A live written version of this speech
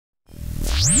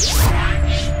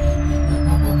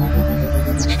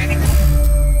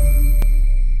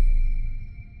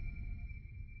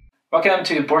Welcome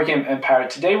to Board Game Empire.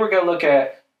 Today we're going to look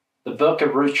at the Book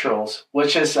of Rituals,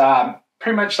 which is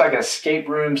pretty much like a escape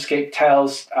room, escape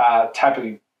tales type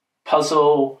of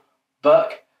puzzle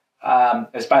book.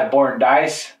 It's by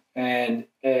Board&Dice, and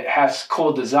it has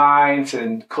cool designs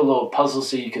and cool little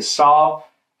puzzles that you can solve.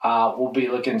 We'll be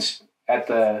looking at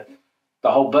the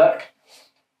whole book.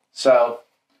 So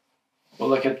we'll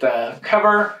look at the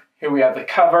cover. Here we have the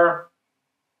cover.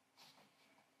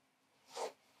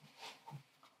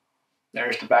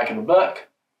 There's the back of the book.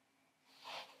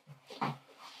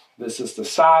 This is the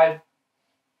side.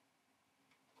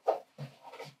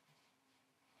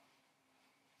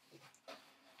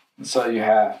 And so you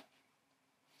have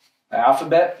the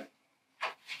alphabet.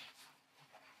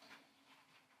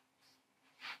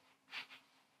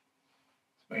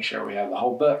 Make sure we have the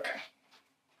whole book.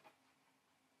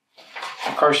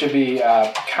 Of course, you'll be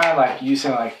kind of like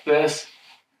using like this,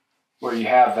 where you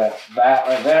have that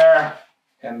right there,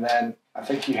 and then I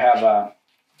think you have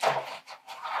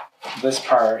this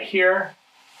part here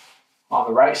on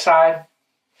the right side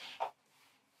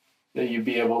that you'd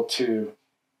be able to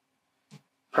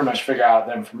pretty much figure out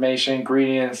the information,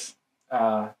 ingredients,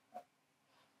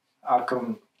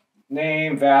 outcome,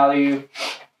 name, value.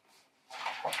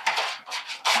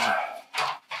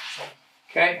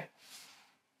 Okay.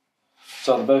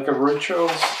 So the Book of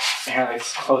Rituals, here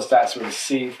let's close that so we can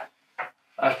see.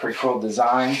 That's pretty cool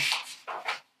design.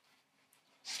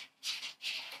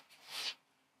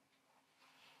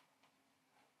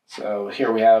 So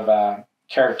here we have a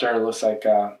character, looks like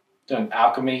doing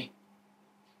alchemy.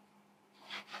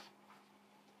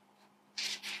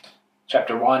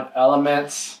 Chapter 1,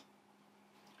 elements.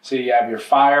 So you have your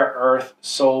fire, earth,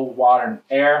 soul, water, and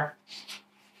air.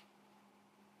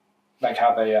 Like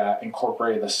how they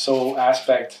incorporated the soul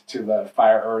aspect to the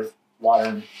fire, earth, water,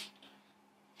 and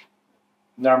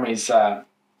normally it's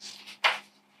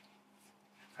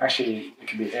actually it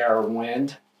could be air or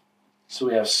wind. So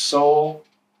we have soul,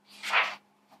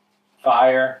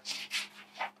 fire,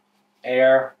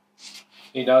 air.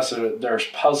 You know, so there's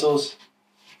puzzles.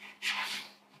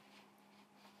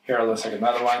 Here it looks like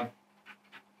another one.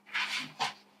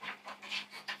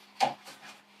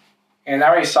 And I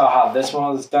already saw how this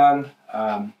one was done.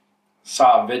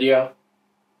 Saw a video.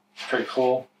 Pretty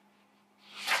cool.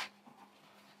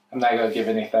 I'm not going to give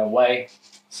anything away.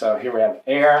 So here we have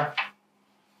air.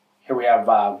 Here we have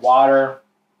water.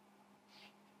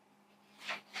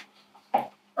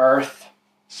 Earth.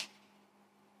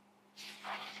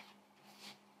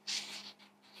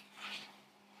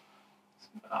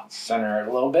 I'll center it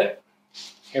a little bit.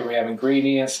 Here we have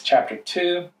ingredients, chapter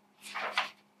 2.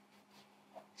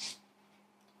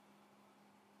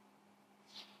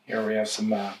 Here we have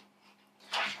some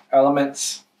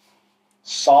elements,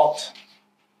 salt,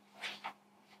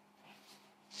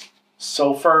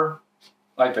 sulfur,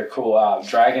 like the cool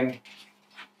dragon,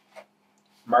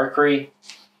 mercury,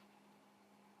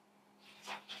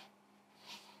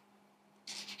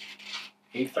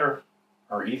 ether,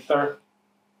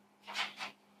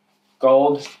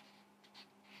 gold,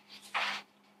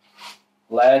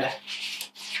 lead,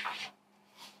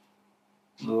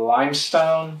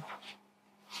 limestone,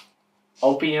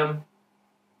 opium,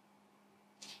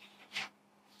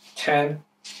 tin,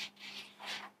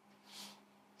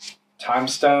 time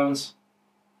stones,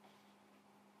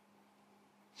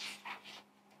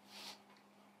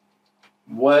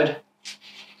 wood,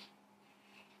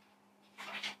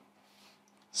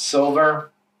 silver,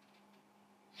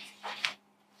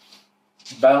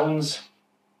 bones,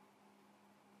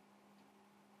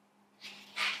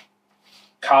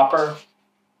 copper,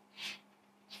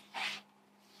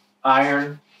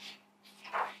 iron,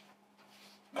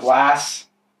 glass,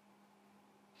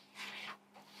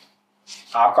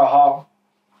 alcohol,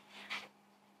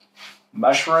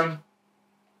 mushroom,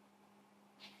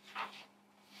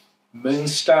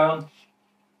 moonstone,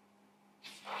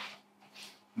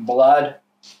 blood,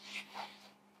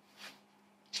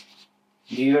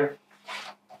 neither,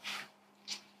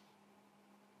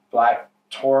 black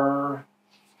tourmaline,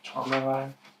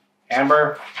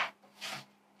 amber,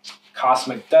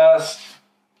 cosmic dust,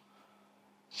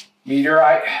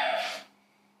 meteorite,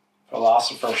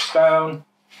 philosopher's stone,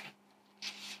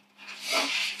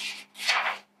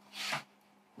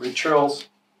 rituals,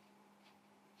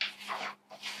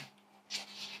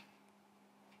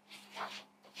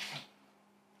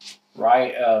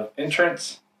 rite of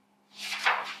entrance,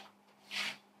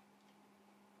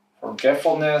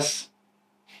 forgetfulness,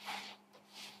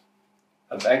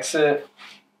 of exit,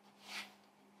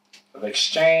 of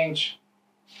exchange.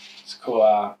 It's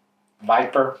cool.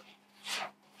 Viper,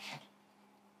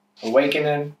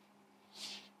 awakening,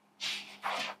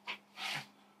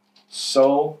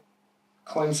 soul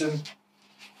cleansing,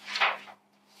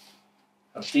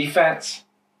 of defense,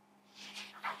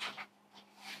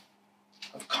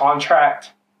 of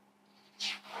contract,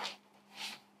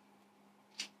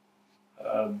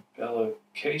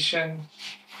 abilication,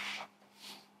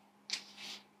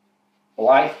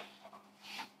 blight,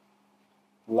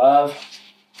 love,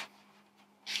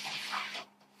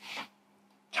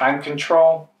 time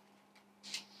control.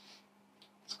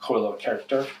 It's a cool little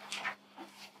character.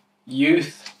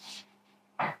 Youth,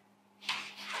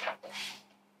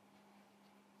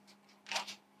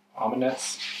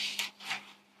 ominous.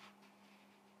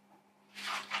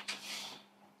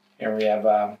 Here we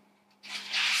have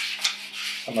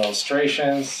some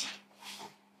illustrations.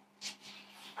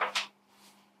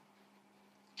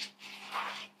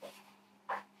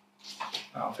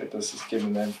 I don't think this is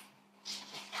giving them.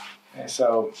 Okay,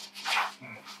 so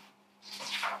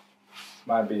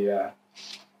might be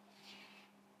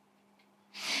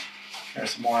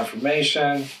there's some more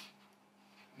information.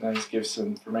 Then just give some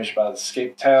information about the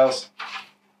escape tales.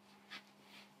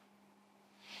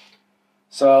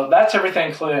 So that's everything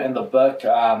included in the book.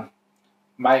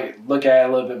 Might look at it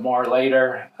a little bit more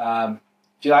later.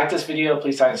 If you like this video,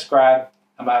 please subscribe.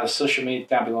 I'm out of social media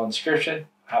down below in the description.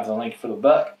 I have the link for the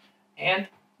book. And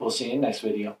we'll see you in the next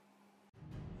video.